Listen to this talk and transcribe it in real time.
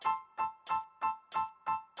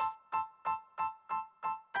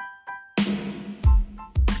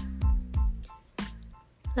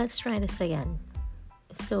Let's try this again.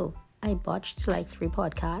 So I botched like 3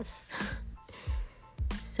 podcasts.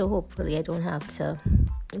 So hopefully I don't have to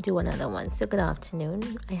do another one. So good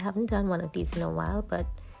afternoon. I haven't done one of these in a while, but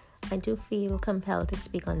I do feel compelled to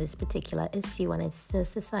speak on this particular issue, and it's the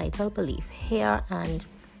societal belief here and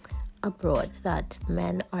abroad that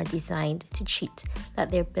men are designed to cheat, that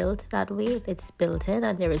they're built that way, it's built in,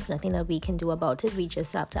 and there is nothing that we can do about it. We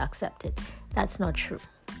just have to accept it. That's not true.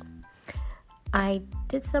 I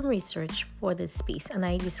did some research for this piece, and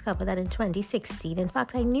I discovered that in 2016, in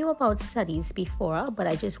fact, I knew about studies before, but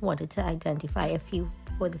I just wanted to identify a few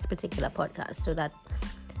for this particular podcast so that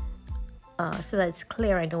it's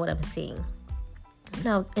clear I know what I'm saying.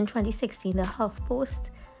 Now, in 2016, the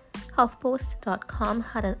HuffPost.com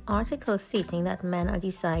had an article stating that men are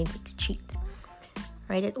designed to cheat.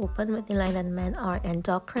 Right? It opened with the line that men are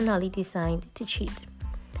endocrinally designed to cheat.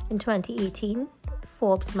 In 2018,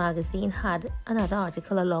 Forbes magazine had another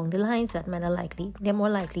article along the lines that men are more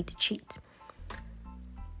likely to cheat.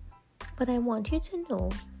 But I want you to know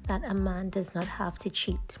that a man does not have to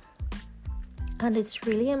cheat. And it's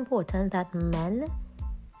really important that men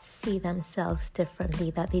see themselves differently,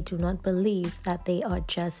 that they do not believe that they are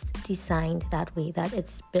just designed that way, that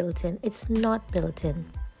it's built in. It's not built in.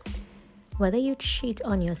 Whether you cheat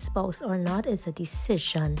on your spouse or not is a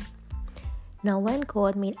decision. Now, when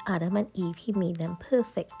God made Adam and Eve, He made them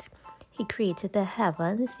perfect. He created the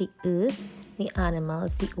heavens, the earth, the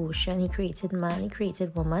animals, the ocean. He created man, He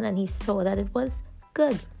created woman, and He saw that it was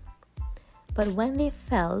good. But when they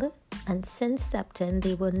fell and sin stepped in,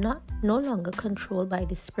 they were no longer controlled by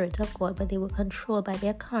the Spirit of God, but they were controlled by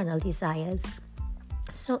their carnal desires.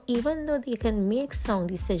 So even though they can make sound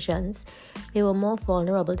decisions, they were more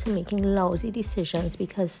vulnerable to making lousy decisions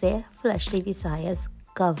because their fleshly desires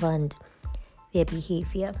governed their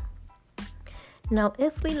behavior. Now,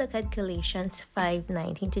 if we look at Galatians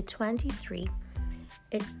 5:19-23,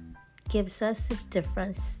 it gives us the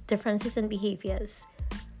differences in behaviors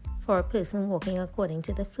for a person walking according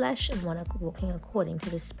to the flesh and one walking according to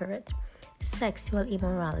the Spirit. Sexual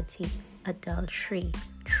immorality, adultery,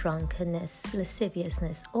 drunkenness,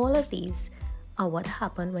 lasciviousness, all of these are what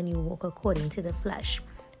happen when you walk according to the flesh.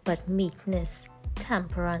 But meekness,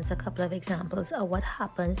 temperance, a couple of examples, are what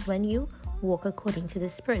happens when you walk according to the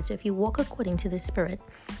Spirit. So if you walk according to the Spirit,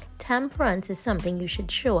 temperance is something you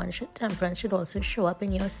should show, and temperance should also show up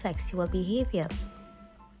in your sexual behavior.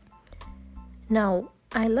 Now,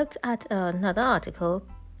 I looked at another article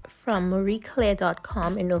from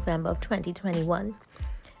marieclaire.com in November of 2021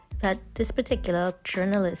 that this particular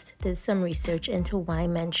journalist did some research into why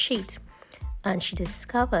men cheat. And she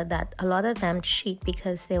discovered that a lot of them cheat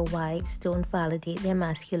because their wives don't validate their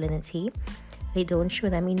masculinity. They don't show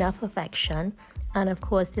them enough affection. And of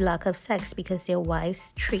course, the lack of sex because their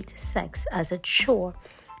wives treat sex as a chore.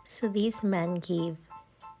 So these men gave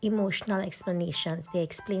emotional explanations. They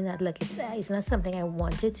explained that, look, it's not something I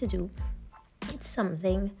wanted to do. It's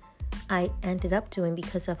something I ended up doing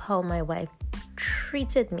because of how my wife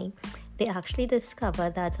treated me. They actually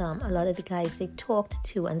discovered that a lot of the guys they talked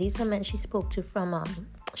to, and these are men she spoke to from,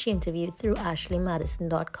 she interviewed through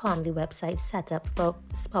ashleymadison.com, the website set up for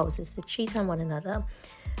spouses to cheat on one another.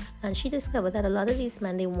 And she discovered that a lot of these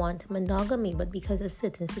men, they want monogamy, but because of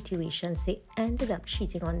certain situations, they ended up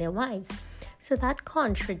cheating on their wives. So that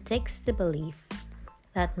contradicts the belief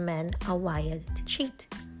that men are wired to cheat,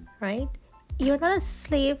 right? You're not a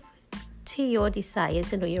slave to your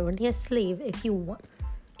desires. You're only a slave if you want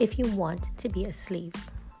to be a slave.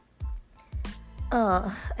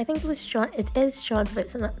 I think it is John, but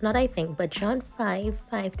John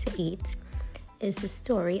 5:5-8 is the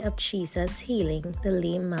story of Jesus healing the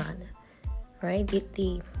lame man, right?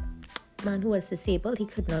 The man who was disabled, he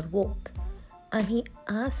could not walk. And he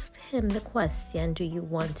asked him the question, do you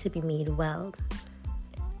want to be made well?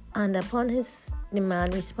 And upon the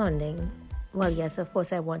man responding, well, yes, of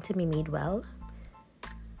course, I want to be made well,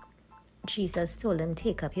 Jesus told him,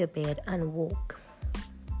 take up your bed and walk.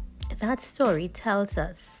 That story tells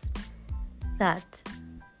us that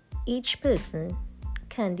each person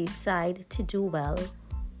can decide to do well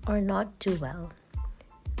or not do well.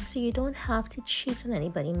 So you don't have to cheat on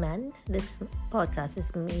anybody, men. This podcast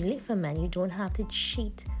is mainly for men. You don't have to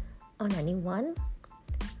cheat on anyone.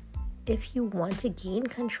 If you want to gain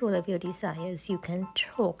control of your desires, you can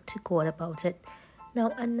talk to God about it.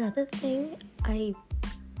 Now, another thing I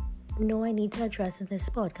know I need to address in this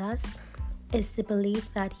podcast is the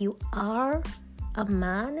belief that you are a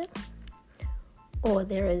man, or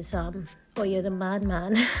you're the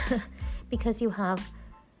man because you have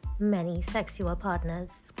many sexual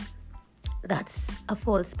partners. That's a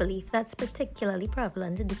false belief that's particularly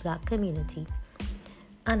prevalent in the Black community.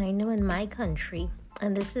 And I know in my country,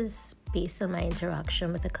 and this is based on my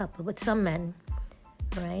interaction with some men,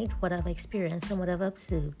 right? What I've experienced and what I've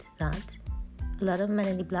observed, that a lot of men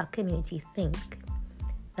in the Black community think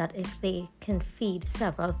that if they can feed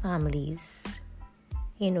several families,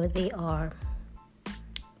 they're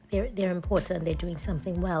important, they're doing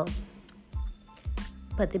something well.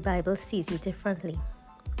 But the Bible sees you differently.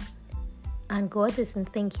 And God doesn't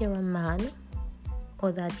think you're a man,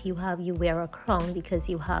 or that you wear a crown because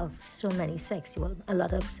you have a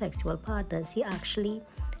lot of sexual partners. He actually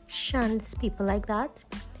shuns people like that.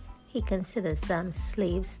 He considers them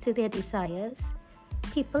slaves to their desires.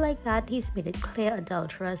 People like that, he's made it clear,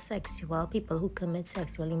 adulterers, sexual, people who commit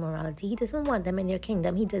sexual immorality. He doesn't want them in your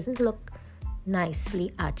kingdom. He doesn't look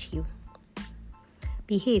nicely at you.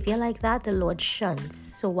 Behavior like that, the Lord shuns.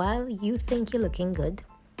 So while you think you're looking good,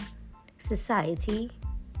 society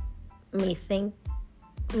may think,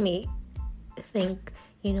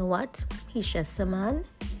 you know what, he's just a man.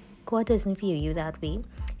 God doesn't view you that way.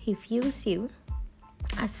 He views you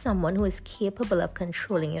as someone who is capable of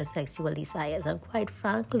controlling your sexual desires. And quite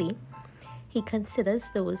frankly, he considers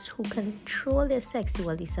those who control their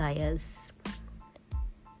sexual desires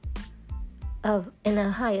in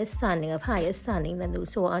a higher standing than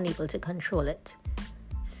those who are unable to control it.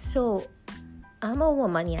 So I'm a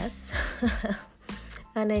woman, yes.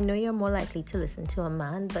 And I know you're more likely to listen to a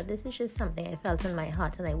man, but this is just something I felt in my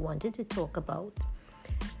heart and I wanted to talk about.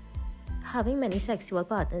 Having many sexual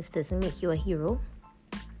partners doesn't make you a hero.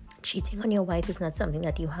 Cheating on your wife is not something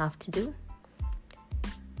that you have to do.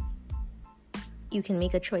 You can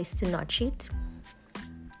make a choice to not cheat.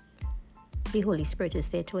 The Holy Spirit is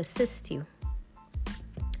there to assist you.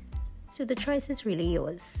 So the choice is really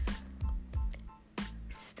yours.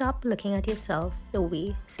 Stop looking at yourself the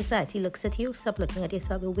way society looks at you. Stop looking at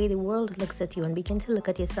yourself the way the world looks at you, and begin to look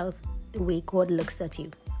at yourself the way God looks at you.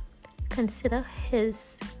 Consider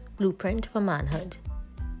His blueprint for manhood.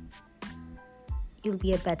 You'll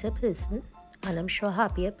be a better person, and I'm sure a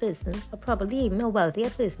happier person, or probably even a wealthier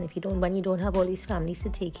person when you don't have all these families to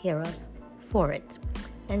take care of for it.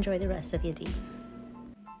 Enjoy the rest of your day.